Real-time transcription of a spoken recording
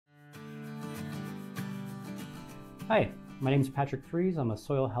Hi, my name is Patrick Fries. I'm a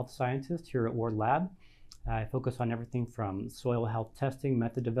soil health scientist here at Ward Lab. I focus on everything from soil health testing,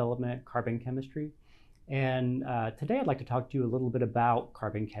 method development, carbon chemistry. And today I'd like to talk to you a little bit about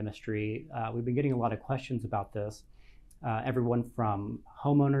carbon chemistry. We've been getting a lot of questions about this, everyone from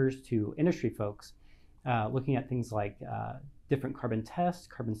homeowners to industry folks, looking at things like different carbon tests,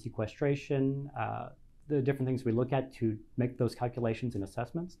 carbon sequestration, the different things we look at to make those calculations and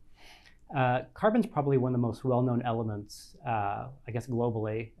assessments. Carbon's probably one of the most well-known elements, I guess,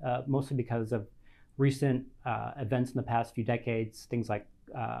 globally, mostly because of recent events in the past few decades, things like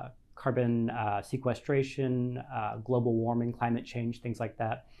carbon sequestration, global warming, climate change, things like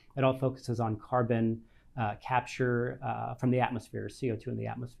that. It all focuses on carbon capture from the atmosphere, CO2 in the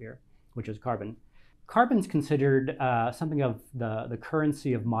atmosphere, which is carbon. Carbon's considered something of the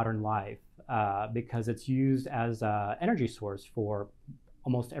currency of modern life because it's used as an energy source for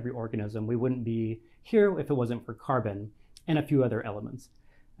almost every organism. We wouldn't be here if it wasn't for carbon and a few other elements.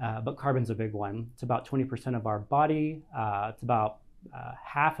 But carbon's a big one. It's about 20% of our body. It's about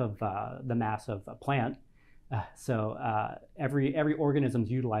half of the mass of a plant. So every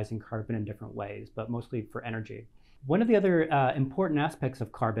organism's utilizing carbon in different ways, but mostly for energy. One of the other important aspects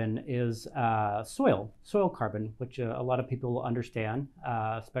of carbon is soil carbon, which a lot of people understand,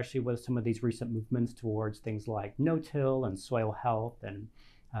 especially with some of these recent movements towards things like no-till and soil health and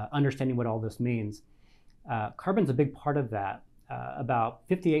understanding what all this means. Carbon's a big part of that. About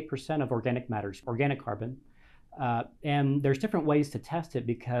 58% of organic matter is organic carbon. And there's different ways to test it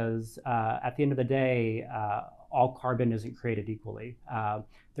because at the end of the day, all carbon isn't created equally.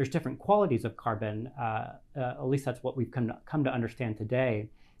 There's different qualities of carbon, at least that's what we've come to understand today.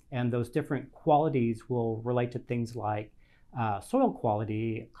 And those different qualities will relate to things like soil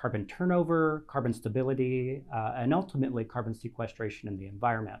quality, carbon turnover, carbon stability, and ultimately carbon sequestration in the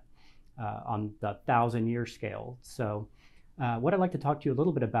environment on the 1,000-year scale. So what I'd like to talk to you a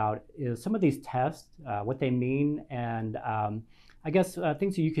little bit about is some of these tests, what they mean, and I guess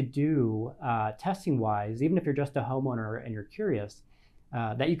things that you could do testing-wise, even if you're just a homeowner and you're curious,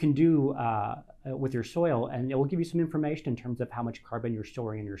 that you can do with your soil, and it will give you some information in terms of how much carbon you're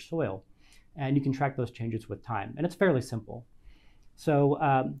storing in your soil. And you can track those changes with time, and it's fairly simple. So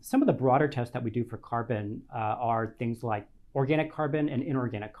some of the broader tests that we do for carbon are things like organic carbon and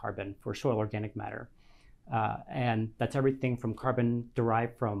inorganic carbon for soil organic matter. And that's everything from carbon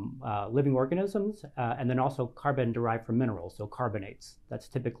derived from living organisms, and then also carbon derived from minerals, so carbonates. That's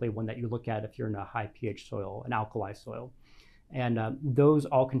typically one that you look at if you're in a high pH soil, an alkali soil. And those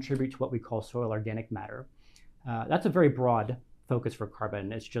all contribute to what we call soil organic matter. That's a very broad focus for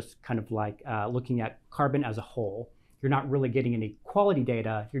carbon. It's just kind of like looking at carbon as a whole. You're not really getting any quality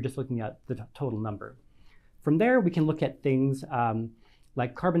data, you're just looking at the total number. From there, we can look at things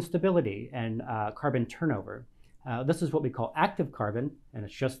like carbon stability and carbon turnover. This is what we call active carbon, and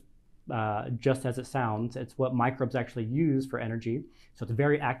it's just as it sounds. It's what microbes actually use for energy. So it's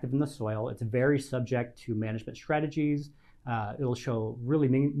very active in the soil. It's very subject to management strategies. It'll show really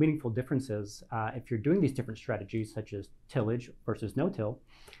meaningful differences if you're doing these different strategies, such as tillage versus no-till.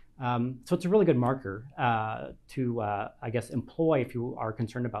 So it's a really good marker to, I guess, employ if you are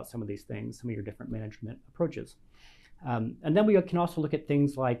concerned about some of these things, some of your different management approaches. And then we can also look at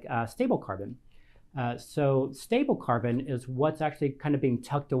things like stable carbon. So stable carbon is what's actually kind of being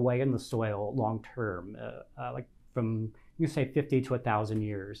tucked away in the soil long term, like from, you say, 50 to 1,000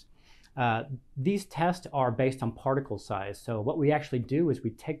 years. These tests are based on particle size. So what we actually do is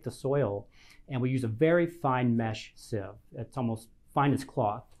we take the soil and we use a very fine mesh sieve. It's almost fine as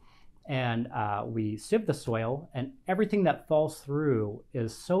cloth. And we sieve the soil, and everything that falls through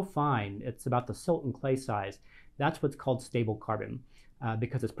is so fine, it's about the silt and clay size. That's what's called stable carbon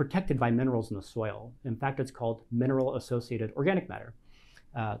because it's protected by minerals in the soil. In fact, it's called mineral-associated organic matter.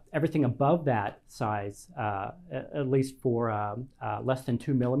 Everything above that size, at least for less than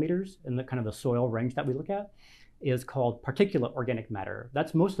 2 millimeters in the kind of the soil range that we look at, is called particulate organic matter.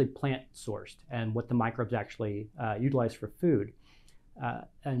 That's mostly plant sourced and what the microbes actually utilize for food.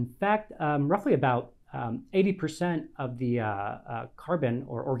 In fact, roughly about 80% of the carbon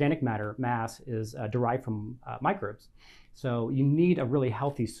or organic matter mass is derived from microbes. So you need a really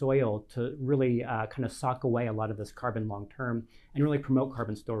healthy soil to really kind of sock away a lot of this carbon long term and really promote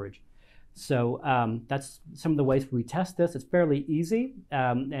carbon storage. So that's some of the ways we test this. It's fairly easy,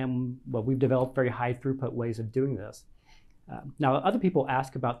 and well, we've developed very high throughput ways of doing this. Now, other people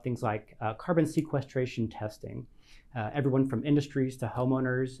ask about things like carbon sequestration testing. Everyone from industries to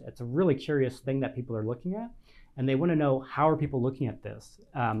homeowners, it's a really curious thing that people are looking at, and they want to know how are people looking at this,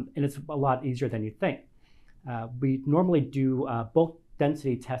 and it's a lot easier than you think. We normally do bulk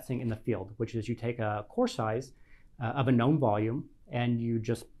density testing in the field, which is you take a core size of a known volume, and you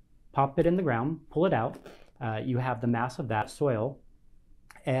just pop it in the ground, pull it out. You have the mass of that soil,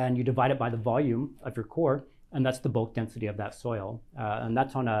 and you divide it by the volume of your core, and that's the bulk density of that soil. And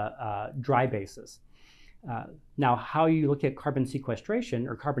that's on a dry basis. Now, how you look at carbon sequestration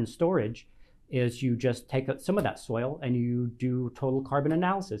or carbon storage is you just take some of that soil and you do total carbon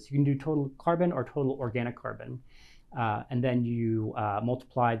analysis. You can do total carbon or total organic carbon. And then you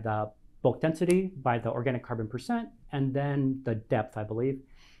multiply the bulk density by the organic carbon percent, and then the depth, I believe.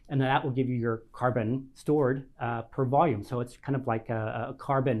 And then that will give you your carbon stored per volume. So it's kind of like a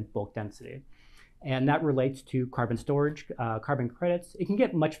carbon bulk density. And that relates to carbon storage, carbon credits. It can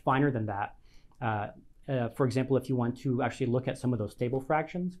get much finer than that. For example, if you want to actually look at some of those stable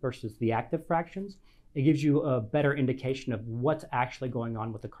fractions versus the active fractions, it gives you a better indication of what's actually going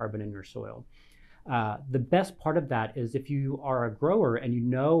on with the carbon in your soil. The best part of that is if you are a grower and you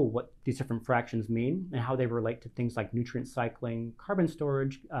know what these different fractions mean and how they relate to things like nutrient cycling, carbon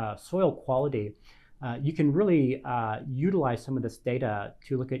storage, soil quality, you can really utilize some of this data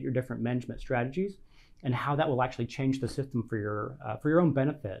to look at your different management strategies and how that will actually change the system for your own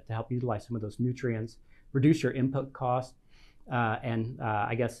benefit to help utilize some of those nutrients, reduce your input costs, and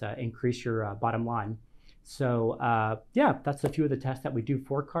I guess increase your bottom line. So yeah, that's a few of the tests that we do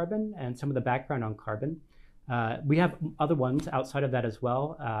for carbon and some of the background on carbon. We have other ones outside of that as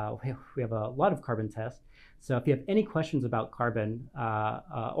well. We have a lot of carbon tests. So if you have any questions about carbon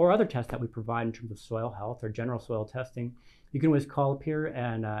or other tests that we provide in terms of soil health or general soil testing, you can always call up here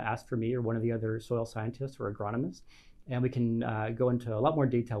and ask for me or one of the other soil scientists or agronomists, and we can go into a lot more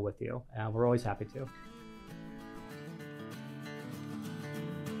detail with you. We're always happy to.